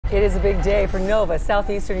It is a big day for NOVA,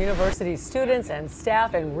 Southeastern University students and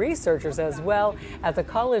staff and researchers as well. At the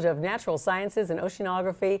College of Natural Sciences and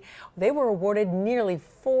Oceanography, they were awarded nearly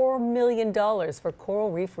 $4 million for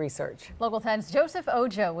coral reef research. Local 10's Joseph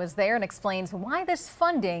Ojo was there and explains why this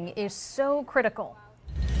funding is so critical.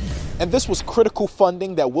 And this was critical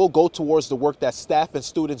funding that will go towards the work that staff and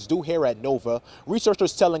students do here at NOVA.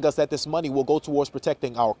 Researchers telling us that this money will go towards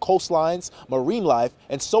protecting our coastlines, marine life,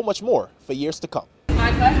 and so much more for years to come.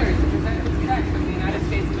 My pleasure to present this check from the United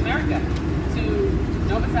States of America to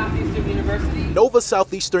NOVA Southeastern University. NOVA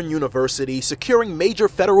Southeastern University securing major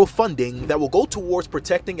federal funding that will go towards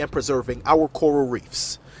protecting and preserving our coral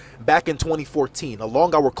reefs. Back in 2014,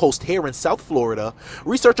 along our coast here in South Florida,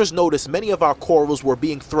 researchers noticed many of our corals were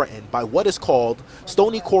being threatened by what is called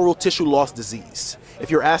stony coral tissue loss disease.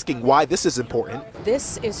 If you're asking why this is important,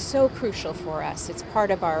 this is so crucial for us. It's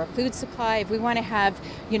part of our food supply. If we want to have,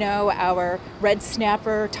 our red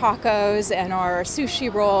snapper tacos and our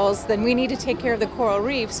sushi rolls, then we need to take care of the coral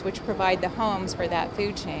reefs, which provide the homes for that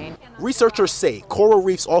food chain. Researchers say coral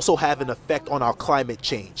reefs also have an effect on our climate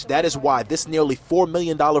change. That is why this nearly $4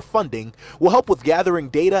 million funding will help with gathering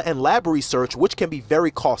data and lab research, which can be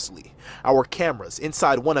very costly. Our cameras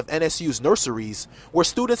inside one of NSU's nurseries where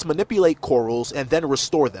students manipulate corals and then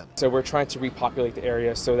restore them. So we're trying to repopulate the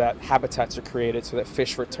area so that habitats are created, so that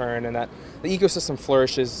fish return, and that the ecosystem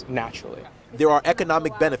flourishes naturally. There are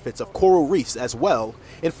economic benefits of coral reefs as well.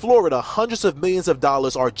 In Florida, hundreds of millions of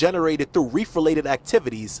dollars are generated through reef-related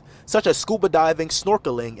activities, such as scuba diving,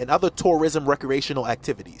 snorkeling, and other tourism recreational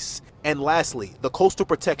activities. And lastly, the coastal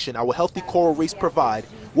protection our healthy coral reefs provide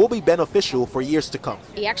will be beneficial for years to come.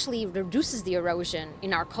 It actually reduces the erosion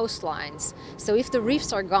in our coastlines. So if the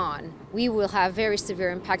reefs are gone, we will have very severe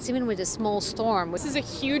impacts, even with a small storm. This is a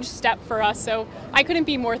huge step for us, so I couldn't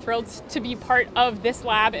be more thrilled to be part of this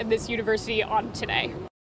lab and this university on today.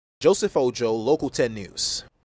 Joseph Ojo, Local 10 News.